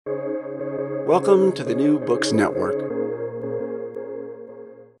Welcome to the New Books Network.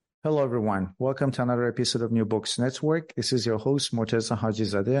 Hello, everyone. Welcome to another episode of New Books Network. This is your host, Morteza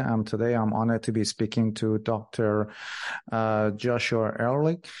Hajizadeh. Today, I'm honored to be speaking to Dr. Joshua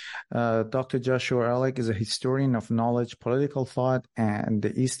Ehrlich. Dr. Joshua Ehrlich is a historian of knowledge, political thought, and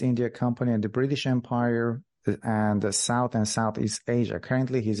the East India Company and the British Empire and the South and Southeast Asia.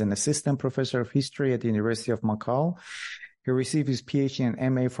 Currently, he's an assistant professor of history at the University of Macau. He received his PhD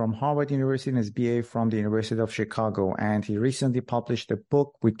and MA from Harvard University and his BA from the University of Chicago. And he recently published a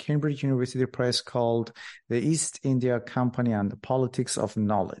book with Cambridge University Press called The East India Company and the Politics of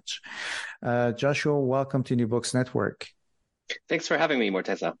Knowledge. Joshua, welcome to New Books Network. Thanks for having me,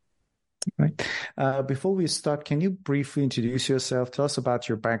 Morteza. Right. Before we start, can you briefly introduce yourself? Tell us about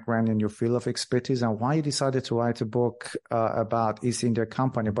your background and your field of expertise and why you decided to write a book about East India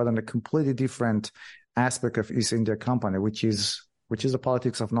Company, but on a completely different aspect of East India Company, which is the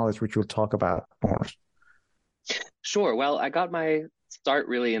politics of knowledge, which we'll talk about more. Sure. Well, I got my start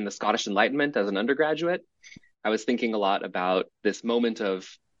really in the Scottish Enlightenment as an undergraduate. I was thinking a lot about this moment of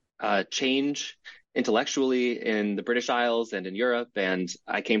change intellectually in the British Isles and in Europe, and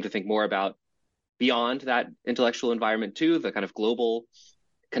I came to think more about beyond that intellectual environment too, the kind of global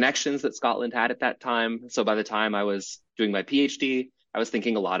connections that Scotland had at that time. So by the time I was doing my PhD, I was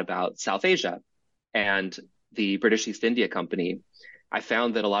thinking a lot about South Asia and the British East India Company. I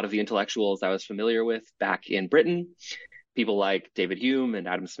found that a lot of the intellectuals I was familiar with back in Britain, people like David Hume and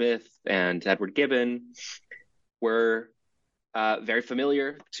Adam Smith and Edward Gibbon, were very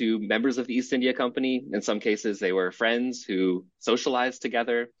familiar to members of the East India Company. In some cases, they were friends who socialized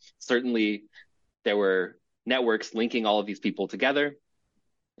together. Certainly, there were networks linking all of these people together.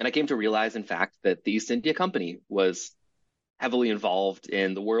 And I came to realize, in fact, that the East India Company was heavily involved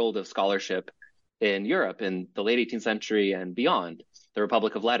in the world of scholarship in Europe in the late 18th century and beyond, the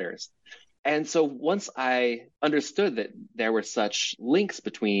Republic of Letters. And so once I understood that there were such links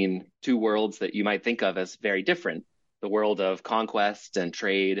between two worlds that you might think of as very different, the world of conquest and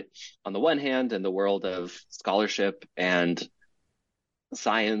trade on the one hand, and the world of scholarship and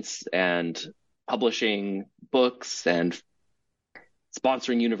science and publishing books and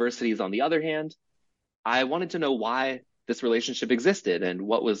sponsoring universities on the other hand, I wanted to know why this relationship existed and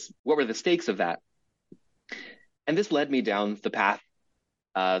what were the stakes of that. And this led me down the path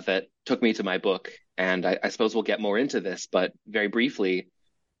that took me to my book. And I suppose we'll get more into this, but very briefly,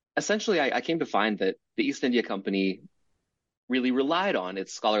 essentially, I came to find that the East India Company really relied on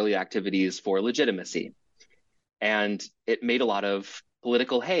its scholarly activities for legitimacy. And it made a lot of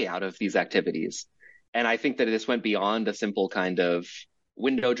political hay out of these activities. And I think that this went beyond a simple kind of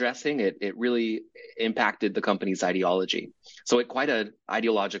window dressing. It really impacted the company's ideology. So at quite an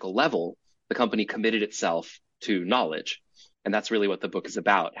ideological level, the company committed itself to knowledge. And that's really what the book is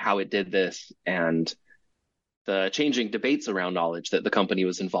about, how it did this and the changing debates around knowledge that the company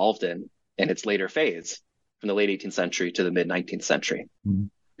was involved in its later phase from the late 18th century to the mid 19th century. Mm-hmm.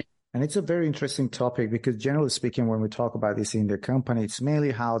 And it's a very interesting topic because generally speaking, when we talk about this in the company, it's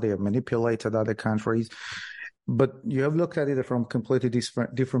mainly how they have manipulated other countries. But you have looked at it from completely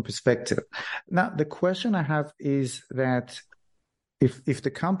different perspective. Now, the question I have is that if the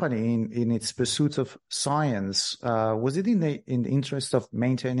company in its pursuit of science, was it in the interest of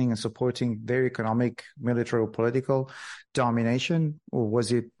maintaining and supporting their economic, military, or political domination, or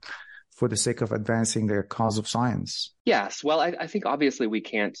was it for the sake of advancing their cause of science? Yes. Well, I think obviously we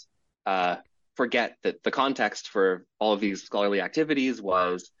can't forget that the context for all of these scholarly activities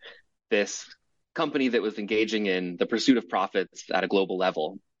was this company that was engaging in the pursuit of profits at a global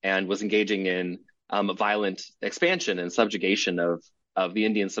level and was engaging in a violent expansion and subjugation of the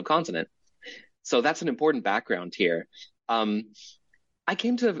Indian subcontinent. So that's an important background here. I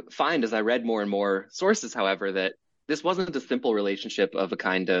came to find as I read more and more sources, however, that this wasn't a simple relationship of a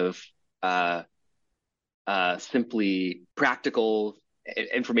kind of simply practical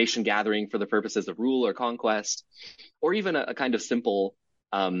information gathering for the purposes of rule or conquest, or even a kind of simple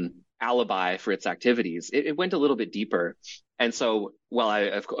alibi for its activities. It went a little bit deeper. And so, while I,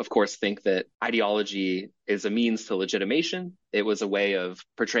 of course, think that ideology is a means to legitimation, it was a way of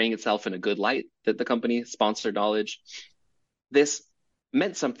portraying itself in a good light that the company sponsored knowledge. This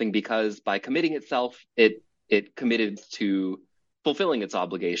meant something because by committing itself, it committed to fulfilling its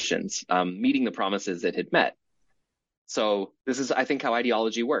obligations, meeting the promises it had met. So this is, I think, how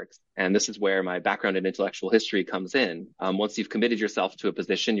ideology works. And this is where my background in intellectual history comes in. Once you've committed yourself to a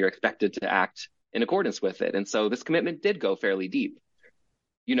position, you're expected to act in accordance with it. And so this commitment did go fairly deep.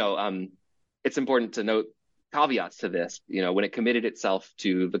 It's important to note caveats to this. When it committed itself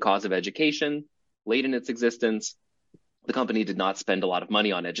to the cause of education late in its existence, the company did not spend a lot of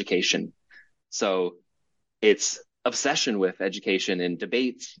money on education. So its obsession with education in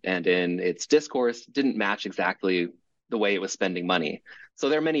debates and in its discourse didn't match exactly the way it was spending money. So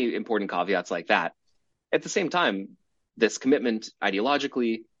there are many important caveats like that. At the same time, this commitment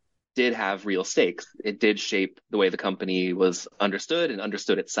ideologically did have real stakes. It did shape the way the company was understood and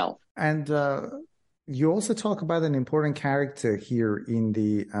understood itself. And you also talk about an important character here in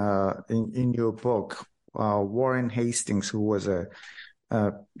the in your book, Warren Hastings, who was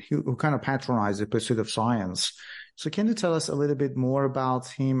who kind of patronized the pursuit of science. So can you tell us a little bit more about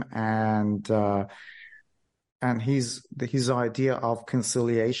him and his idea of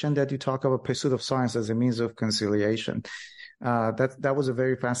conciliation that you talk about, pursuit of science as a means of conciliation? That was a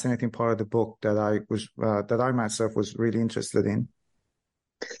very fascinating part of the book that I myself was really interested in.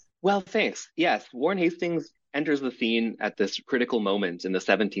 Well, thanks. Yes, Warren Hastings enters the scene at this critical moment in the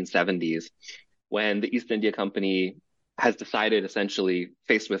 1770s when the East India Company has decided, essentially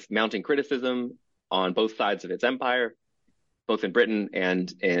faced with mounting criticism on both sides of its empire, both in Britain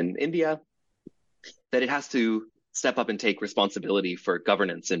and in India, that it has to step up and take responsibility for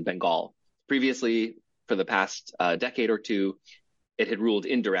governance in Bengal. Previously, for the past decade or two, it had ruled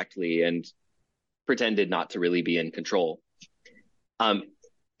indirectly and pretended not to really be in control.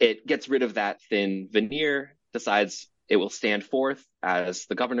 It gets rid of that thin veneer, decides it will stand forth as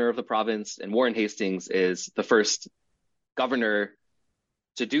the governor of the province, and Warren Hastings is the first governor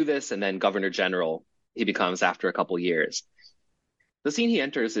to do this, and then governor general he becomes after a couple years. The scene he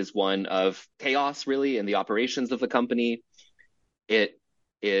enters is one of chaos, really, in the operations of the company. It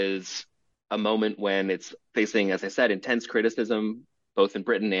is a moment when it's facing, as I said, intense criticism, both in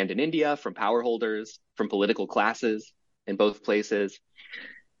Britain and in India, from power holders, from political classes in both places.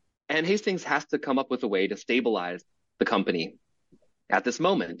 And Hastings has to come up with a way to stabilize the company at this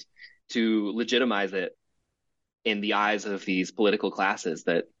moment, to legitimize it in the eyes of these political classes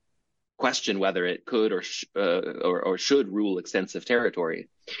that question whether it could or should rule extensive territory.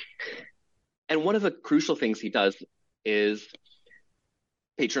 And one of the crucial things he does is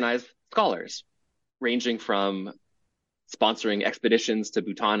patronize scholars, ranging from sponsoring expeditions to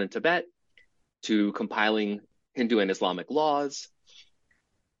Bhutan and Tibet, to compiling Hindu and Islamic laws,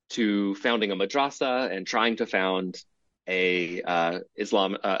 to founding a madrasa and trying to found a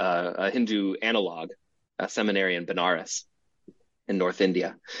Hindu analog, a seminary in Benares in North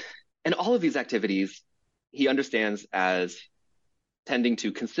India. And all of these activities he understands as tending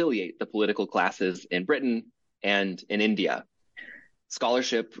to conciliate the political classes in Britain and in India.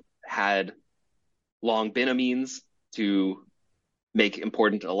 Scholarship had long been a means to make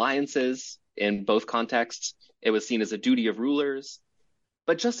important alliances in both contexts. It was seen as a duty of rulers,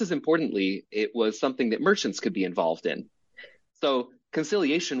 but just as importantly, it was something that merchants could be involved in. So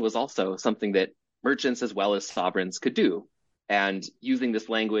conciliation was also something that merchants as well as sovereigns could do. And using this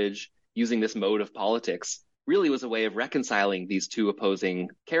language, using this mode of politics, really was a way of reconciling these two opposing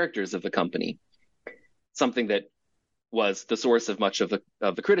characters of the company, something that was the source of much of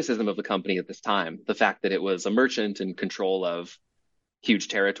the criticism of the company at this time, the fact that it was a merchant in control of huge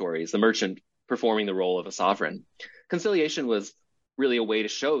territories, the merchant performing the role of a sovereign. Conciliation was really a way to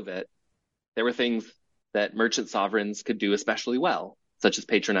show that there were things that merchant sovereigns could do especially well, such as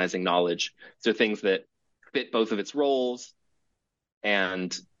patronizing knowledge. So things that fit both of its roles.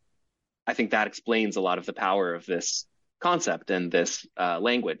 And I think that explains a lot of the power of this concept and this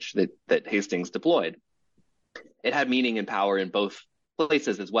language that Hastings deployed. It had meaning and power in both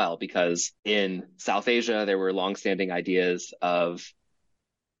places as well, because in South Asia, there were longstanding ideas of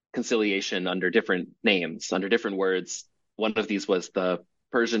conciliation under different names, under different words. One of these was the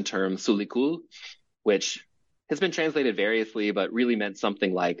Persian term sulikul, which has been translated variously, but really meant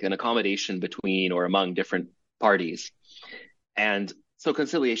something like an accommodation between or among different parties. And so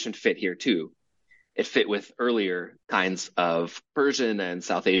conciliation fit here too. It fit with earlier kinds of Persian and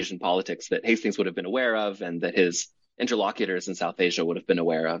South Asian politics that Hastings would have been aware of and that his interlocutors in South Asia would have been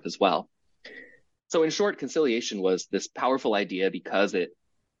aware of as well. So in short, conciliation was this powerful idea because it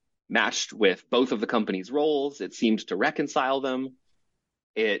matched with both of the company's roles. It seemed to reconcile them.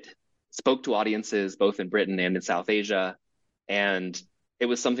 It spoke to audiences both in Britain and in South Asia. And it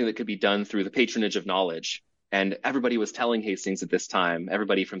was something that could be done through the patronage of knowledge. And everybody was telling Hastings at this time,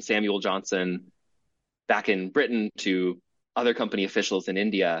 everybody from Samuel Johnson back in Britain to other company officials in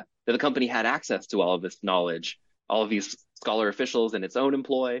India, that the company had access to all of this knowledge, all of these scholar officials in its own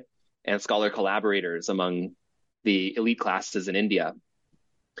employ and scholar collaborators among the elite classes in India.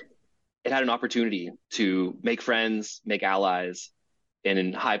 It had an opportunity to make friends, make allies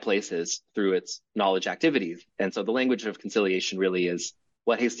in high places through its knowledge activities. And so the language of conciliation really is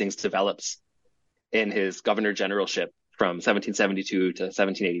what Hastings develops in his governor generalship from 1772 to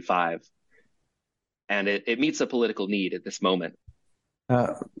 1785. And it meets a political need at this moment.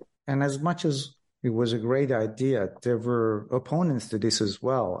 And as much as it was a great idea, there were opponents to this as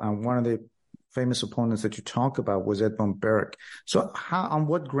well. And one of the famous opponents that you talk about was Edmund Burke. So on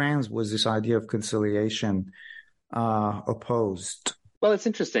what grounds was this idea of conciliation opposed? Well, it's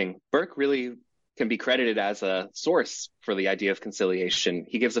interesting. Burke really can be credited as a source for the idea of conciliation.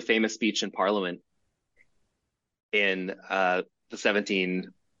 He gives a famous speech in Parliament in the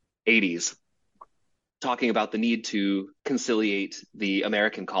 1780s, talking about the need to conciliate the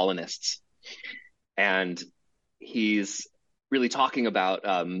American colonists. And he's really talking about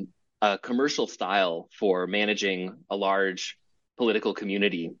a commercial style for managing a large political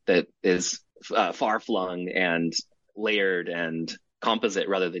community that is far-flung and layered and composite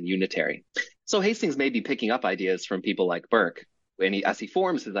rather than unitary. So Hastings may be picking up ideas from people like Burke as he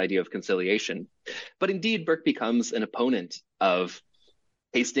forms his idea of conciliation. But indeed, Burke becomes an opponent of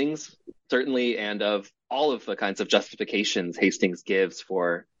Hastings, certainly, and of all of the kinds of justifications Hastings gives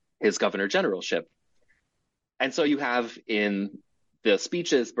for his governor generalship. And so you have in the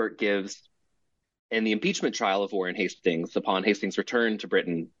speeches Burke gives in the impeachment trial of Warren Hastings upon Hastings' return to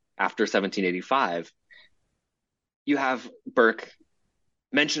Britain after 1785, you have Burke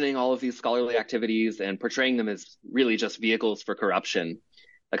mentioning all of these scholarly activities and portraying them as really just vehicles for corruption,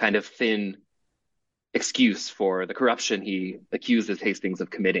 a kind of thin excuse for the corruption he accuses Hastings of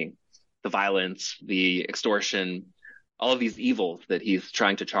committing, the violence, the extortion, all of these evils that he's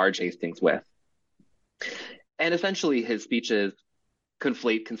trying to charge Hastings with. And essentially his speeches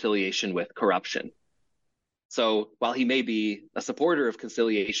conflate conciliation with corruption. So while he may be a supporter of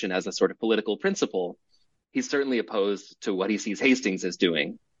conciliation as a sort of political principle, he's certainly opposed to what he sees Hastings as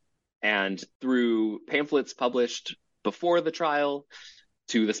doing. And through pamphlets published before the trial,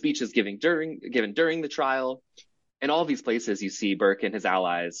 to the speeches given during the trial, in all these places you see Burke and his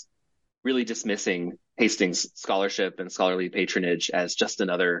allies really dismissing Hastings' scholarship and scholarly patronage as just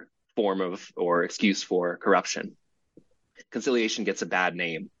another form of or excuse for corruption. Conciliation gets a bad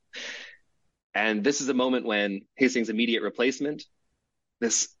name. And this is a moment when Hastings' immediate replacement,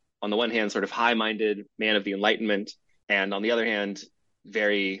 this, on the one hand, sort of high-minded man of the Enlightenment, and on the other hand,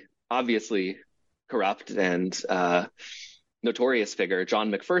 very obviously corrupt and notorious figure,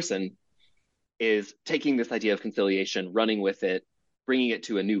 John Macpherson, is taking this idea of conciliation, running with it, bringing it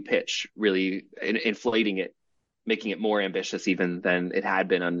to a new pitch, really inflating it, making it more ambitious even than it had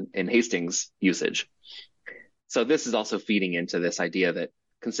been in Hastings' usage. So this is also feeding into this idea that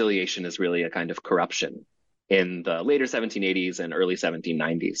conciliation is really a kind of corruption in the later 1780s and early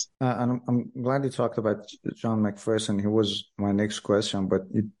 1790s. And I'm glad you talked about John Macpherson. He was my next question, but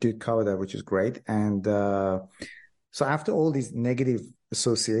you did cover that, which is great. And so after all these negative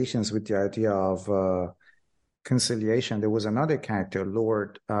associations with the idea of conciliation, there was another character,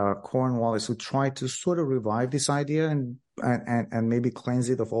 Lord Cornwallis, who tried to sort of revive this idea and maybe cleanse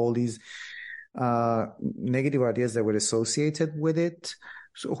it of all these negative ideas that were associated with it.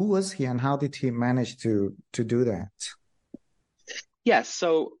 So who was he and how did he manage to do that? Yes,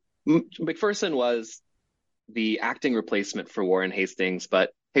 so Macpherson was the acting replacement for Warren Hastings,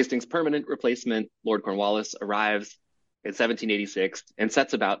 but Hastings' permanent replacement, Lord Cornwallis, arrives in 1786 and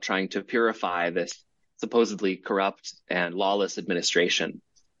sets about trying to purify this supposedly corrupt and lawless administration.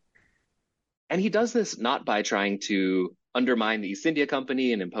 And he does this not by trying to undermine the East India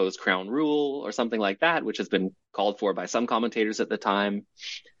Company and impose crown rule or something like that, which has been called for by some commentators at the time.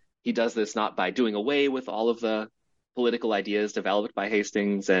 He does this not by doing away with all of the political ideas developed by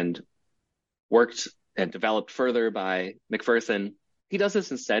Hastings and worked and developed further by Macpherson. He does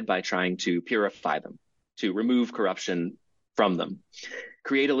this instead by trying to purify them, to remove corruption from them,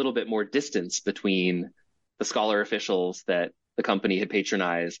 create a little bit more distance between the scholar officials that the company had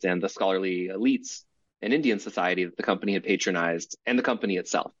patronized and the scholarly elites in Indian society that the company had patronized and the company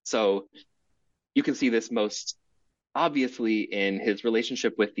itself. So you can see this most obviously in his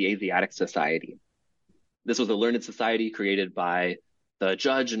relationship with the Asiatic Society. This was a learned society created by the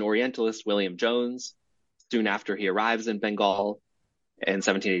judge and Orientalist William Jones soon after he arrives in Bengal in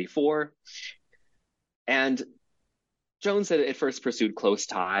 1784. And Jones had at first pursued close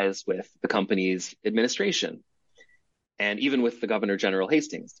ties with the company's administration and even with the Governor General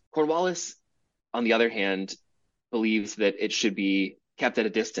Hastings. Cornwallis, on the other hand, believes that it should be kept at a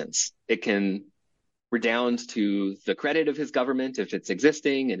distance. It can redound to the credit of his government if it's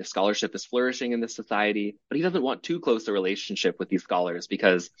existing and if scholarship is flourishing in this society, but he doesn't want too close a relationship with these scholars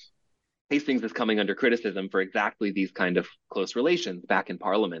because Hastings is coming under criticism for exactly these kind of close relations back in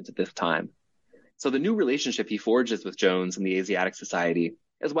Parliament at this time. So the new relationship he forges with Jones and the Asiatic Society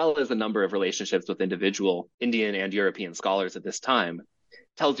as well as a number of relationships with individual Indian and European scholars at this time,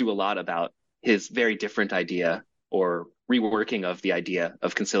 tells you a lot about his very different idea or reworking of the idea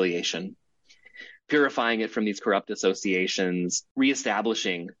of conciliation, purifying it from these corrupt associations,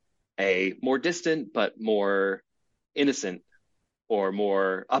 reestablishing a more distant but more innocent or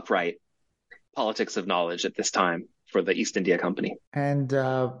more upright politics of knowledge at this time for the East India Company. And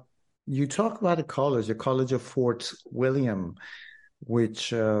you talk about a college of Fort William,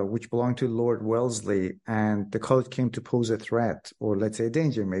 which belonged to Lord Wellesley, and the college came to pose a threat, or let's say a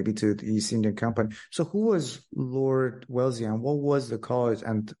danger, maybe to the East Indian Company. So who was Lord Wellesley, and what was the college,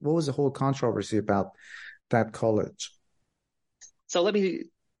 and what was the whole controversy about that college? So let me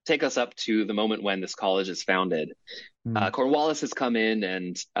take us up to the moment when this college is founded. Cornwallis has come in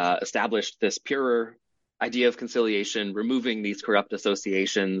and established this purer idea of conciliation, removing these corrupt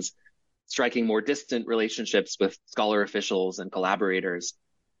associations, striking more distant relationships with scholar officials and collaborators.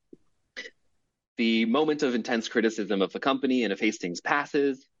 The moment of intense criticism of the company and of Hastings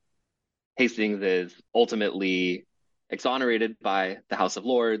passes. Hastings is ultimately exonerated by the House of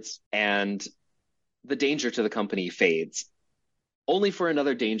Lords, and the danger to the company fades, only for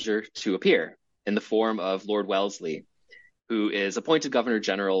another danger to appear in the form of Lord Wellesley, who is appointed Governor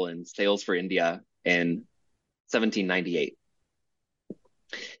General and sails for India in 1798.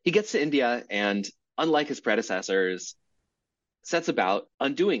 He gets to India and, unlike his predecessors, sets about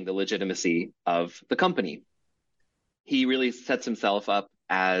undoing the legitimacy of the company. He really sets himself up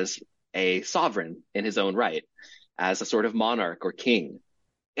as a sovereign in his own right, as a sort of monarch or king,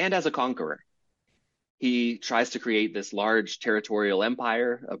 and as a conqueror. He tries to create this large territorial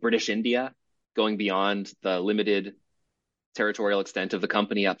empire of British India, going beyond the limited territorial extent of the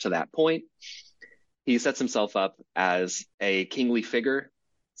company up to that point. He sets himself up as a kingly figure,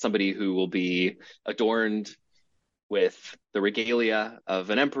 somebody who will be adorned with the regalia of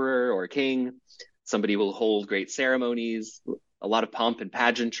an emperor or a king, somebody who will hold great ceremonies, a lot of pomp and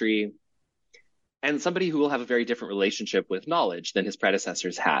pageantry, and somebody who will have a very different relationship with knowledge than his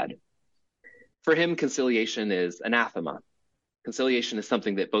predecessors had. For him, conciliation is anathema. Conciliation is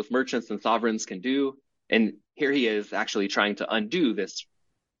something that both merchants and sovereigns can do, and here he is actually trying to undo this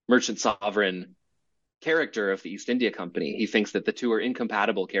merchant sovereign character of the East India Company. He thinks that the two are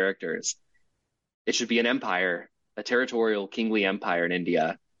incompatible characters. It should be an empire, a territorial kingly empire in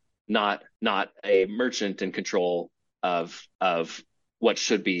India, not a merchant in control of what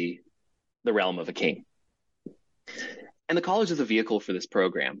should be the realm of a king. And the college is a vehicle for this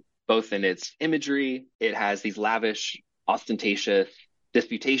program, both in its imagery. It has these lavish, ostentatious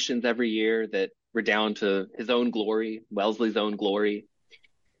disputations every year that redound to his own glory, Wellesley's own glory.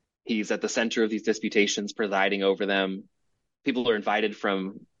 He's at the center of these disputations, presiding over them. People are invited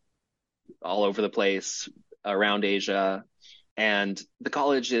from all over the place, around Asia. And the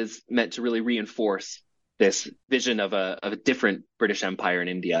college is meant to really reinforce this vision of a different British Empire in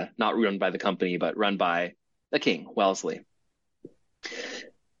India, not run by the company, but run by the king, Wellesley.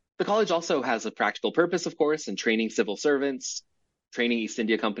 The college also has a practical purpose, of course, in training civil servants, training East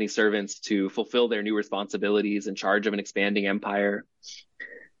India Company servants to fulfill their new responsibilities in charge of an expanding empire.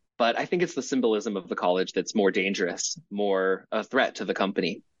 But I think it's the symbolism of the college that's more dangerous, more a threat to the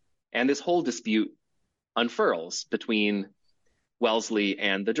company. And this whole dispute unfurls between Wellesley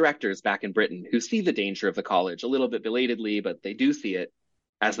and the directors back in Britain, who see the danger of the college a little bit belatedly, but they do see it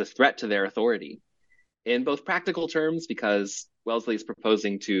as a threat to their authority. In both practical terms, because Wellesley is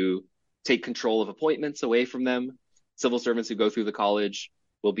proposing to take control of appointments away from them. Civil servants who go through the college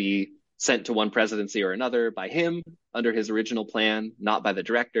will be sent to one presidency or another by him under his original plan, not by the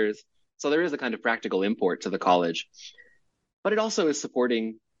directors. So there is a kind of practical import to the college. But it also is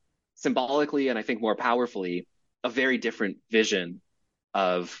supporting symbolically, and I think more powerfully, a very different vision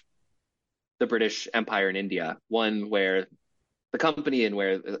of the British Empire in India, one where the company and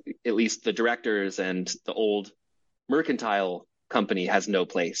where at least the directors and the old mercantile company has no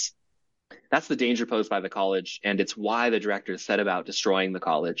place. That's the danger posed by the college, and it's why the directors set about destroying the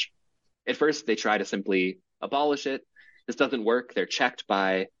college. At first, they try to simply abolish it. This doesn't work. They're checked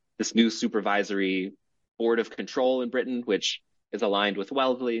by this new supervisory board of control in Britain, which is aligned with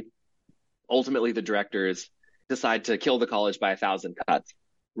Wellesley. Ultimately, the directors decide to kill the college by 1,000 cuts,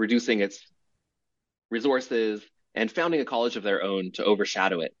 reducing its resources and founding a college of their own to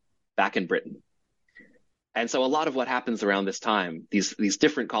overshadow it back in Britain. And so a lot of what happens around this time, these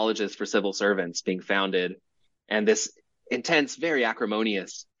different colleges for civil servants being founded, and this intense, very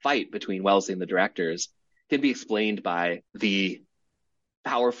acrimonious fight between Wellesley and the directors can be explained by the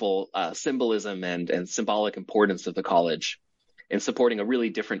powerful symbolism and symbolic importance of the college in supporting a really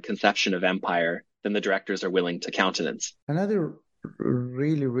different conception of empire than the directors are willing to countenance. Another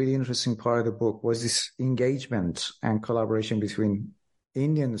really, really interesting part of the book was this engagement and collaboration between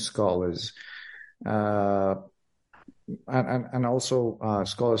Indian scholars uh, and also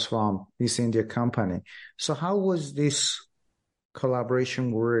scholars from East India Company. So how was this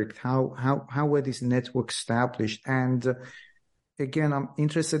collaboration worked? How were these networks established? And again, I'm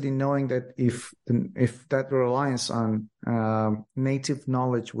interested in knowing that if that reliance on native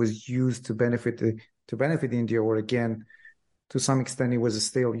knowledge was used to benefit India, or again, to some extent, it was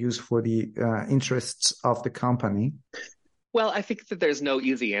still used for the interests of the company. Well, I think that there's no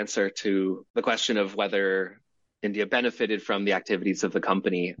easy answer to the question of whether India benefited from the activities of the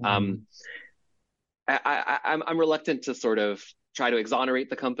company. I'm reluctant to sort of try to exonerate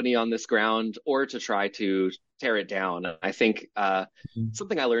the company on this ground or to try to tear it down. I think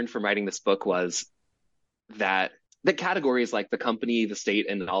something I learned from writing this book was that the categories like the company, the state,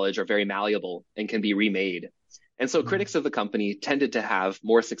 and knowledge are very malleable and can be remade. And so critics of the company tended to have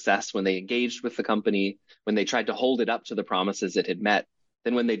more success when they engaged with the company, when they tried to hold it up to the promises it had met,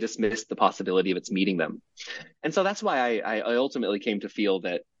 than when they dismissed the possibility of its meeting them. And so that's why I ultimately came to feel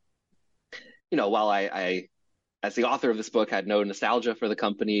that, while I, as the author of this book, had no nostalgia for the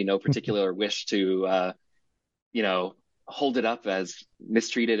company, no particular wish to, hold it up as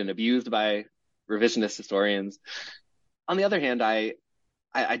mistreated and abused by revisionist historians. On the other hand, I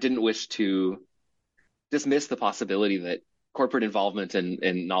didn't wish to dismiss the possibility that corporate involvement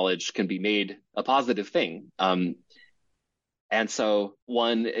in knowledge can be made a positive thing. And so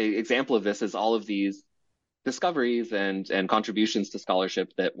one example of this is all of these discoveries and contributions to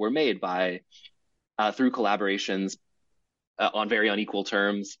scholarship that were made by through collaborations on very unequal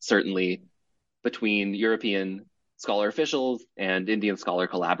terms, certainly between European scholar officials and Indian scholar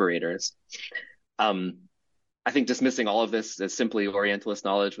collaborators. I think dismissing all of this as simply Orientalist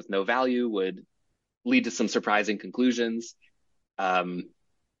knowledge with no value would lead to some surprising conclusions.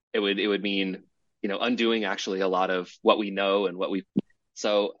 It would mean, undoing actually a lot of what we know and what we.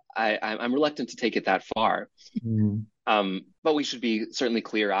 So I'm reluctant to take it that far. But we should be certainly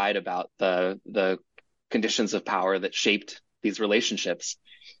clear-eyed about the conditions of power that shaped these relationships.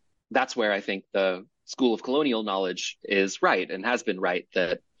 That's where I think the school of colonial knowledge is right and has been right,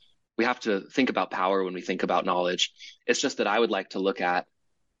 that we have to think about power when we think about knowledge. It's just that I would like to look at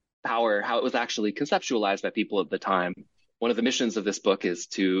power, how it was actually conceptualized by people at the time. One of the missions of this book is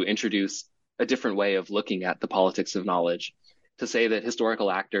to introduce a different way of looking at the politics of knowledge, to say that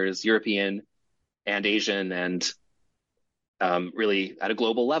historical actors, European and Asian and really at a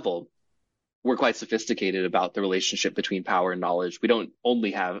global level, were quite sophisticated about the relationship between power and knowledge. We don't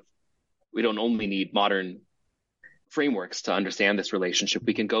only need modern frameworks to understand this relationship.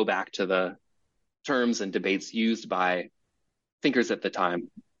 We can go back to the terms and debates used by thinkers at the time.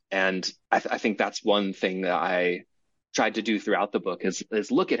 And I think that's one thing that I tried to do throughout the book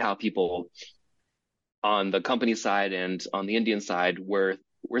is look at how people on the company side and on the Indian side were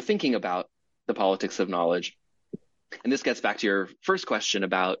thinking about the politics of knowledge. And this gets back to your first question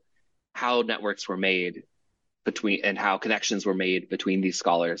about how networks were made and how connections were made between these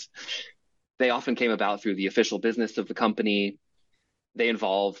scholars. They often came about through the official business of the company. They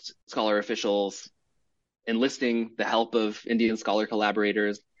involved scholar officials enlisting the help of Indian scholar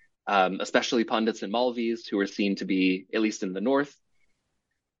collaborators, especially pundits and Malvis, who were seen to be, at least in the north,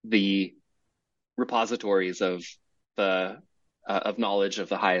 the repositories of knowledge of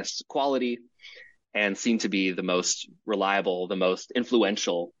the highest quality, and seen to be the most reliable, the most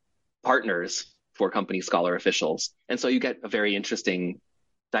influential partners for company scholar officials. And so you get a very interesting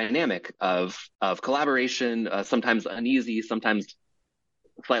dynamic of collaboration, sometimes uneasy, sometimes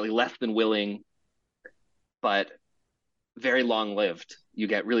slightly less than willing, but very long-lived. You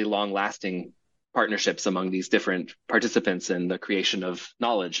get really long-lasting partnerships among these different participants in the creation of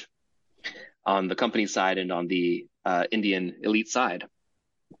knowledge on the company side and on the Indian elite side.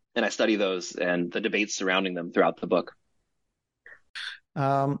 And I study those and the debates surrounding them throughout the book.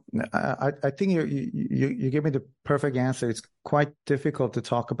 I think you give me the perfect answer. It's quite difficult to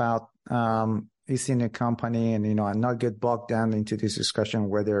talk about East India Company and not get bogged down into this discussion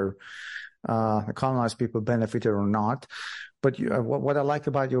whether the colonized people benefited or not. But what I like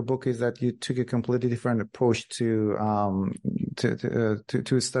about your book is that you took a completely different approach to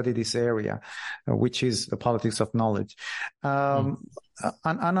study this area, which is the politics of knowledge. And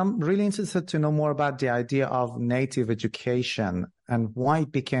I'm really interested to know more about the idea of native education and why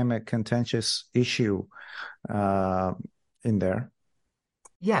it became a contentious issue in there.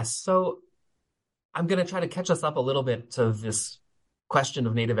 Yes. So I'm going to try to catch us up a little bit to this question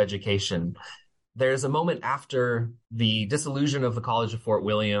of native education. There's a moment after the dissolution of the College of Fort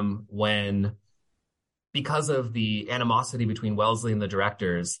William when because of the animosity between Wellesley and the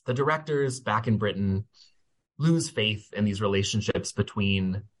directors back in Britain lose faith in these relationships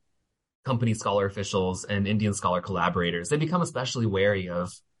between company scholar officials and Indian scholar collaborators. They become especially wary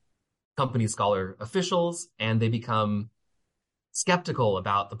of company scholar officials, and they become skeptical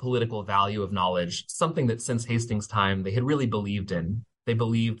about the political value of knowledge, something that since Hastings' time they had really believed in. They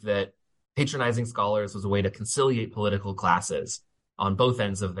believed that patronizing scholars was a way to conciliate political classes on both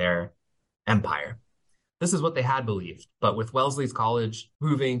ends of their empire. This is what they had believed. But with Wellesley's college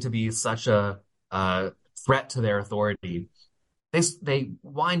proving to be such a threat to their authority, they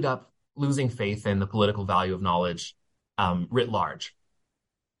wind up losing faith in the political value of knowledge writ large.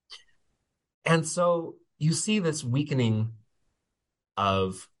 And so you see this weakening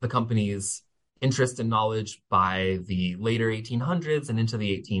of the company's interest in knowledge by the later 1800s and into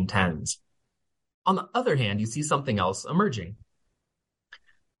the 1810s. On the other hand, you see something else emerging.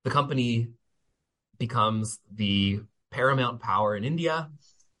 The company becomes the paramount power in India,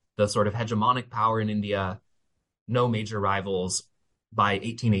 the sort of hegemonic power in India, no major rivals by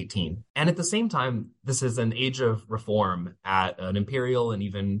 1818. And at the same time, this is an age of reform at an imperial and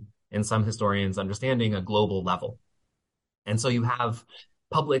even, in some historians' understanding, a global level. And so you have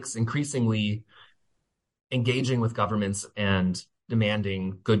publics increasingly engaging with governments and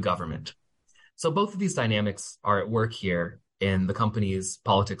demanding good government. So both of these dynamics are at work here in the company's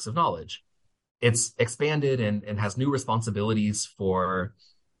politics of knowledge. It's expanded and has new responsibilities for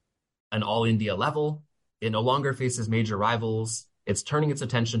an all-India level. It no longer faces major rivals. It's turning its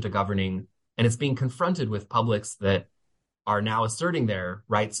attention to governing, and it's being confronted with publics that are now asserting their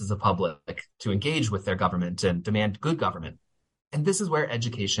rights as a public to engage with their government and demand good government. And this is where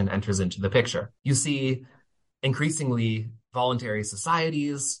education enters into the picture. You see increasingly voluntary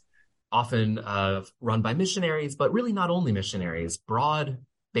societies, often run by missionaries, but really not only missionaries,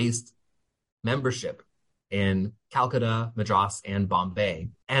 broad-based membership in Calcutta, Madras, and Bombay.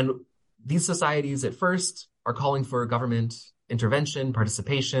 And these societies at first are calling for government intervention,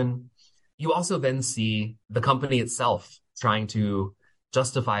 participation. You also then see the company itself trying to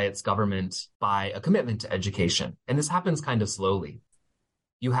justify its government by a commitment to education. And this happens kind of slowly.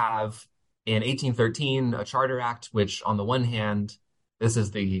 You have in 1813 a Charter Act, which on the one hand, this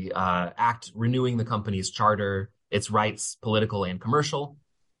is the act renewing the company's charter, its rights, political and commercial.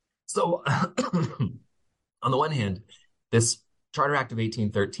 So on the one hand, this Charter Act of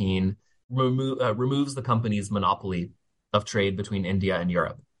 1813 removes the company's monopoly of trade between India and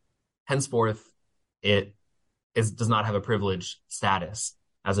Europe. Henceforth, it does not have a privileged status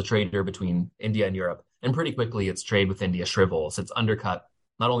as a trader between India and Europe. And pretty quickly, its trade with India shrivels. It's undercut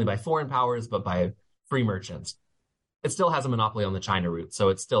not only by foreign powers, but by free merchants. It still has a monopoly on the China route, so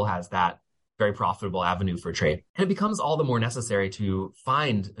it still has that very profitable avenue for trade. And it becomes all the more necessary to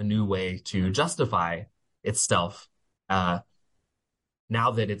find a new way to justify itself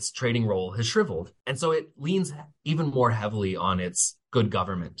now that its trading role has shriveled. And so it leans even more heavily on its good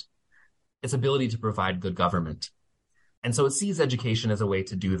government, its ability to provide good government. And so it sees education as a way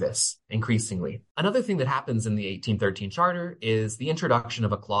to do this increasingly. Another thing that happens in the 1813 Charter is the introduction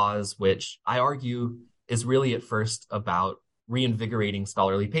of a clause which I argue is really at first about reinvigorating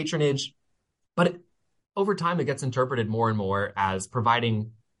scholarly patronage, but over time it gets interpreted more and more as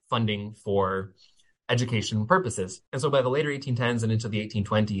providing funding for education purposes. And so by the later 1810s and into the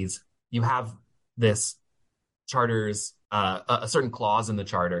 1820s, you have this charter's, a certain clause in the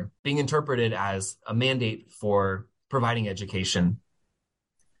charter being interpreted as a mandate for providing education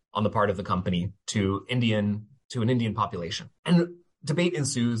on the part of the company to an Indian population. And debate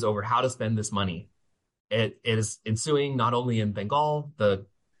ensues over how to spend this money. It is ensuing not only in Bengal,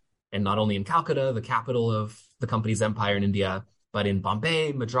 and not only in Calcutta, the capital of the company's empire in India, but in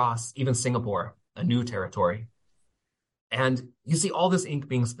Bombay, Madras, even Singapore, a new territory. And you see all this ink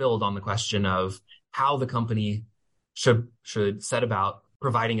being spilled on the question of how the company should set about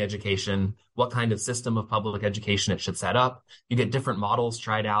providing education, what kind of system of public education it should set up. You get different models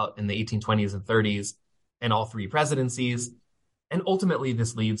tried out in the 1820s and 30s in all three presidencies. And ultimately,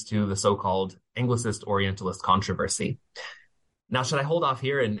 this leads to the so-called Anglicist Orientalist controversy. Now, should I hold off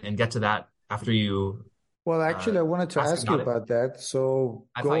here and get to that after you? Well, actually, I wanted to ask you about that. So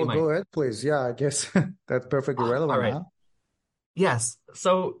go ahead, please. Yeah, I guess that's perfectly relevant. All right. Huh? Yes.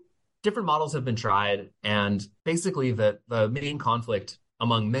 So different models have been tried. And basically, the main conflict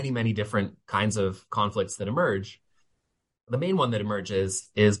among many, many different kinds of conflicts that emerge, the main one that emerges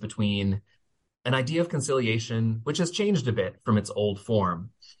is between an idea of conciliation, which has changed a bit from its old form.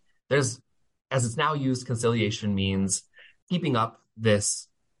 As it's now used, conciliation means keeping up this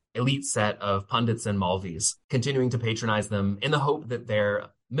elite set of pundits and Malvis, continuing to patronize them in the hope that they're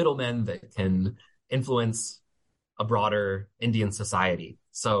middlemen that can influence a broader Indian society.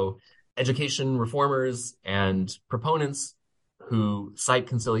 So education reformers and proponents who cite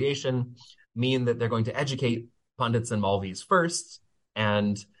conciliation mean that they're going to educate Pandits and Maulvis first,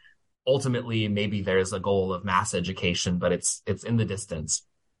 and ultimately maybe there's a goal of mass education, but it's in the distance.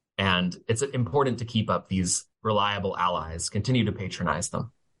 And it's important to keep up these reliable allies, continue to patronize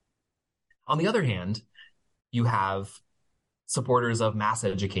them. On the other hand, you have supporters of mass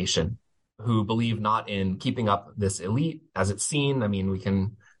education who believe not in keeping up this elite as it's seen. I mean, we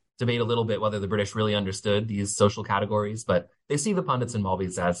can debate a little bit whether the British really understood these social categories, but they see the Pandits and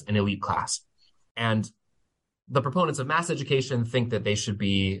Maulvis as an elite class. And the proponents of mass education think that they should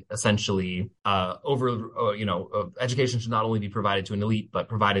be essentially education should not only be provided to an elite, but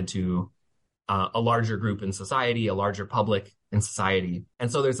provided to a larger group in society, a larger public in society.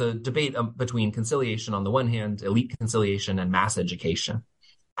 And so there's a debate between conciliation on the one hand, elite conciliation, and mass education.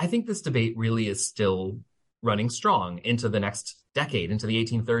 I think this debate really is still running strong into the next decade, into the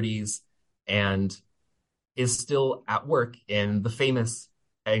 1830s, and is still at work in the famous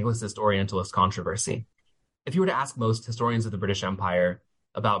Anglicist Orientalist controversy. If you were to ask most historians of the British Empire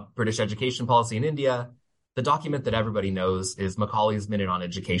about British education policy in India, the document that everybody knows is Macaulay's Minute on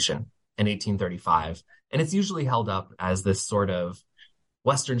Education in 1835. And it's usually held up as this sort of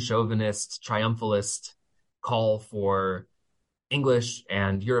Western chauvinist, triumphalist call for English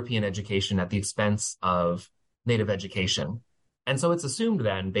and European education at the expense of native education. And so it's assumed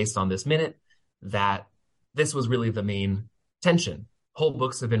then, based on this minute, that this was really the main tension. Whole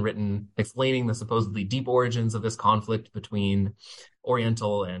books have been written explaining the supposedly deep origins of this conflict between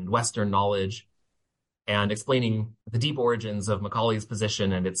Oriental and Western knowledge, and explaining the deep origins of Macaulay's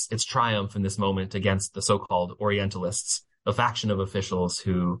position and its triumph in this moment against the so-called Orientalists, a faction of officials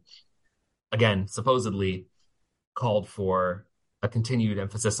who, again, supposedly called for a continued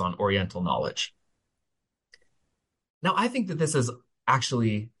emphasis on Oriental knowledge. Now, I think that this is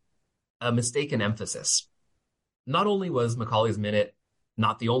actually a mistaken emphasis. Not only was Macaulay's Minute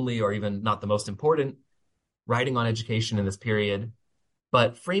not the only or even not the most important writing on education in this period,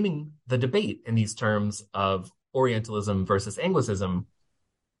 but framing the debate in these terms of Orientalism versus Anglicism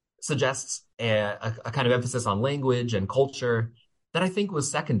suggests a kind of emphasis on language and culture that I think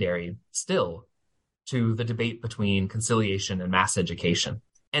was secondary still to the debate between conciliation and mass education.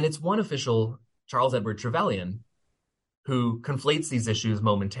 And it's one official, Charles Edward Trevelyan, who conflates these issues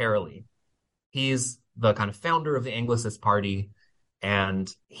momentarily. He's the kind of founder of the Anglicist Party,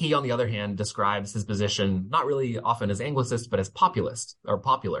 and he, on the other hand, describes his position not really often as Anglicist, but as populist, or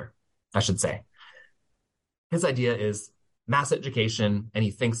popular, I should say. His idea is mass education, and he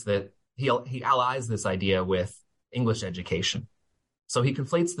thinks that he allies this idea with English education. So he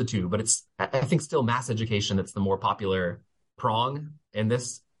conflates the two, but it's, I think, still mass education that's the more popular prong in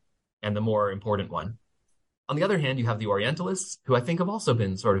this and the more important one. On the other hand, you have the Orientalists, who I think have also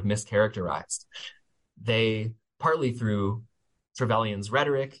been sort of mischaracterized. They, partly through Trevelyan's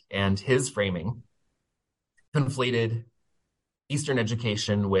rhetoric and his framing, conflated Eastern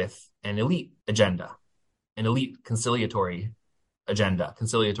education with an elite agenda, an elite conciliatory agenda,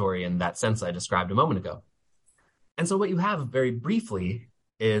 conciliatory in that sense I described a moment ago. And so what you have very briefly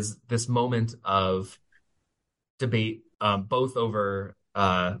is this moment of debate, both over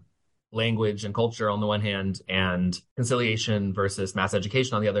language and culture on the one hand, and conciliation versus mass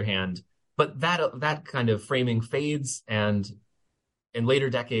education on the other hand. But that kind of framing fades, and in later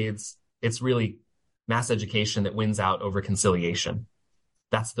decades, it's really mass education that wins out over conciliation.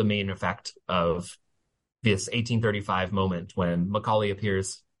 That's the main effect of this 1835 moment when Macaulay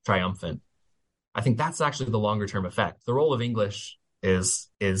appears triumphant. I think that's actually the longer term effect. The role of English is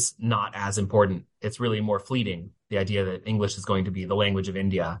not as important. It's really more fleeting, the idea that English is going to be the language of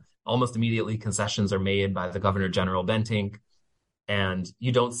India. Almost immediately, concessions are made by the Governor General Bentinck, and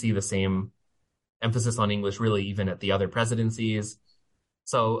you don't see the same emphasis on English really even at the other presidencies.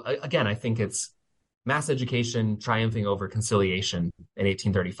 So again, I think it's mass education triumphing over conciliation in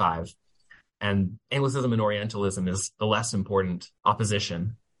 1835. And Anglicism and Orientalism is the less important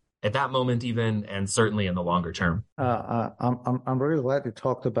opposition at that moment even, and certainly in the longer term. I'm really glad you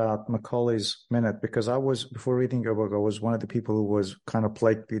talked about Macaulay's Minute, because before reading your book, I was one of the people who was kind of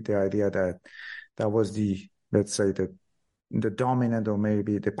plagued with the idea that was the, let's say, the dominant or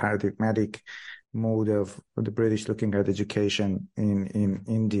maybe the paradigmatic mode of the British looking at education in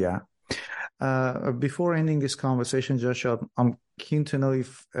India. Before ending this conversation, Joshua, I'm keen to know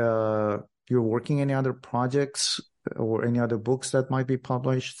if you're working any other projects or any other books that might be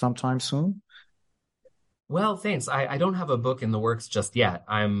published sometime soon. Well, thanks. I don't have a book in the works just yet.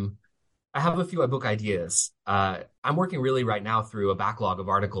 I'm I have a few book ideas. I'm working really right now through a backlog of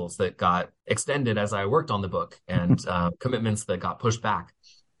articles that got extended as I worked on the book and commitments that got pushed back.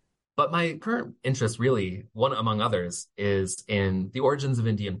 But my current interest really, one among others, is in the origins of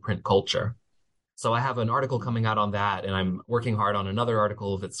Indian print culture. So I have an article coming out on that, and I'm working hard on another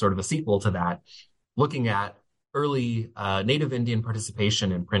article that's sort of a sequel to that, looking at early Native Indian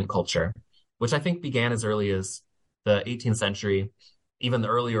participation in print culture, which I think began as early as the 18th century, even the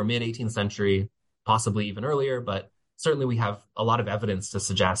early or mid 18th century, possibly even earlier. But certainly we have a lot of evidence to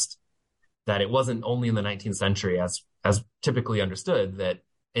suggest that it wasn't only in the 19th century, as typically understood, that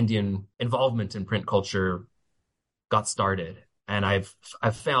Indian involvement in print culture got started. And I've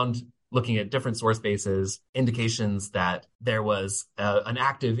found, looking at different source bases, indications that there was an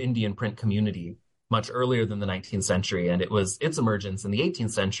active Indian print community much earlier than the 19th century. And it was its emergence in the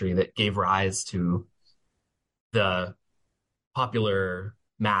 18th century that gave rise to the popular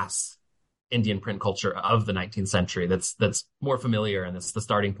mass Indian print culture of the 19th century that's more familiar, and it's the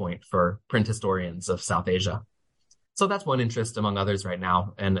starting point for print historians of South Asia. So that's one interest among others right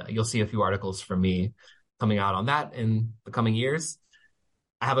now. And you'll see a few articles from me coming out on that in the coming years.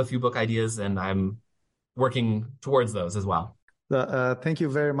 I have a few book ideas, and I'm working towards those as well. Thank you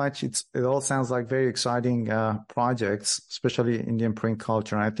very much. It all sounds like very exciting projects, especially Indian print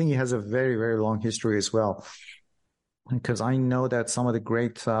culture. And I think it has a very, very long history as well. Because I know that some of the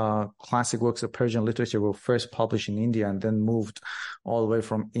great classic works of Persian literature were first published in India and then moved all the way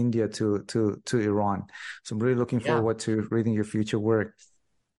from India to Iran. So I'm really looking forward to reading your future work.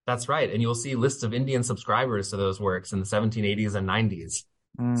 That's right. And you'll see lists of Indian subscribers to those works in the 1780s and 90s,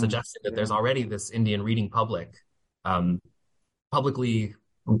 suggesting that there's already this Indian reading public publicly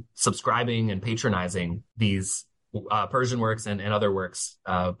subscribing and patronizing these Persian works and other works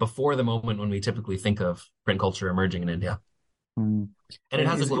before the moment when we typically think of print culture emerging in India. And it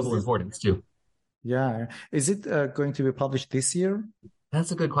has a global importance too. Yeah. Is it going to be published this year?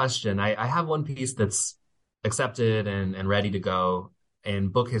 That's a good question. I have one piece that's accepted and ready to go in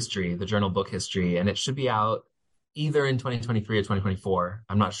Book History, the journal Book History, and it should be out either in 2023 or 2024.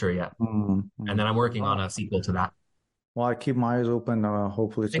 I'm not sure yet. And then I'm working on a sequel to that. Well, I keep my eyes open,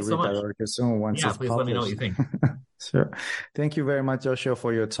 hopefully to read that article soon once it's please published. Let me know what you think. Sure. Thank you very much, Joshua,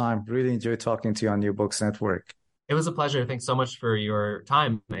 for your time. Really enjoyed talking to you on New Books Network. It was a pleasure. Thanks so much for your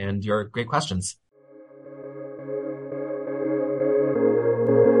time and your great questions.